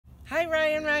Hi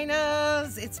Ryan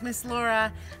Rhinos, it's Miss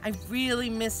Laura. I really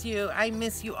miss you. I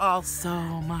miss you all so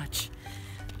much.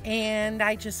 And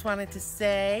I just wanted to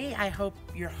say, I hope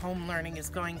your home learning is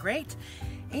going great.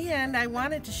 And I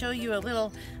wanted to show you a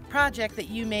little project that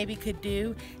you maybe could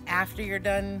do after you're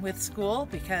done with school,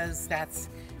 because that's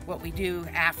what we do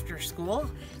after school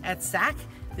at SAC.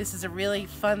 This is a really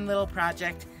fun little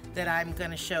project that I'm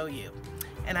going to show you.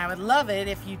 And I would love it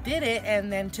if you did it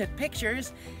and then took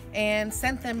pictures and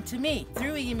sent them to me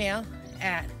through email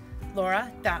at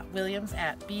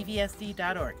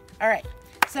laura.williams@bvsd.org. All right,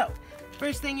 so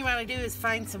first thing you want to do is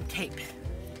find some tape.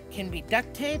 It can be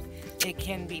duct tape, it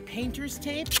can be painter's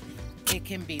tape, it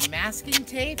can be masking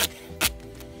tape.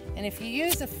 And if you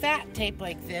use a fat tape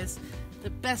like this, the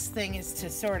best thing is to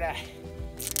sort of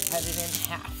cut it in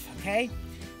half, okay?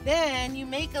 Then you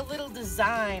make a little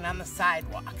design on the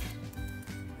sidewalk.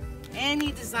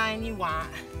 Any design you want.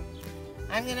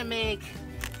 I'm gonna make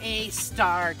a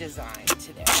star design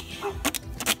today.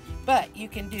 But you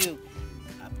can do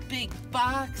a big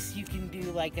box, you can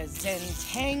do like a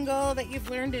Zentangle that you've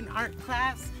learned in art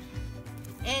class,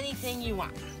 anything you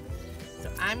want.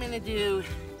 So I'm gonna do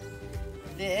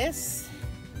this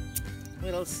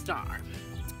little star.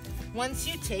 Once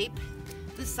you tape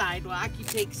the sidewalk, you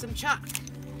take some chalk,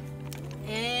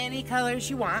 any colors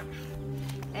you want,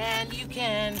 and you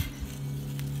can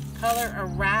color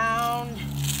around,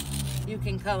 you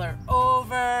can color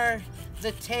over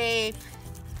the tape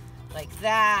like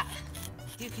that.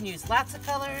 You can use lots of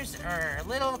colors or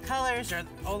little colors or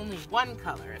only one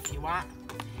color if you want.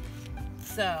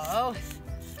 So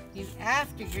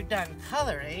after you're done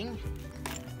coloring,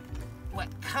 what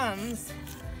comes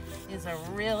is a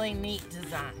really neat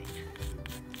design.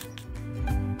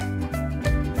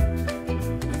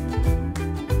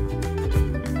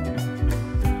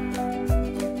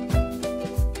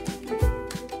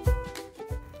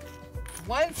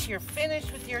 Once you're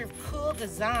finished with your cool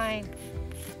design,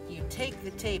 you take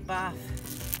the tape off,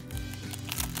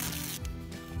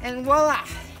 and voila!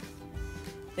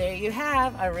 There you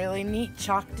have a really neat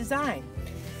chalk design.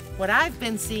 What I've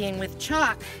been seeing with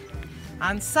chalk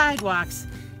on sidewalks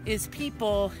is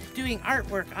people doing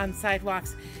artwork on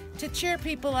sidewalks to cheer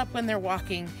people up when they're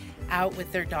walking out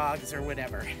with their dogs or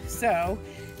whatever. So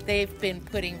they've been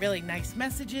putting really nice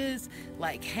messages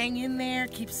like hang in there,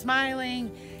 keep smiling,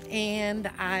 and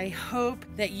I hope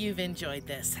that you've enjoyed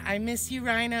this. I miss you,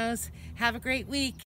 rhinos. Have a great week.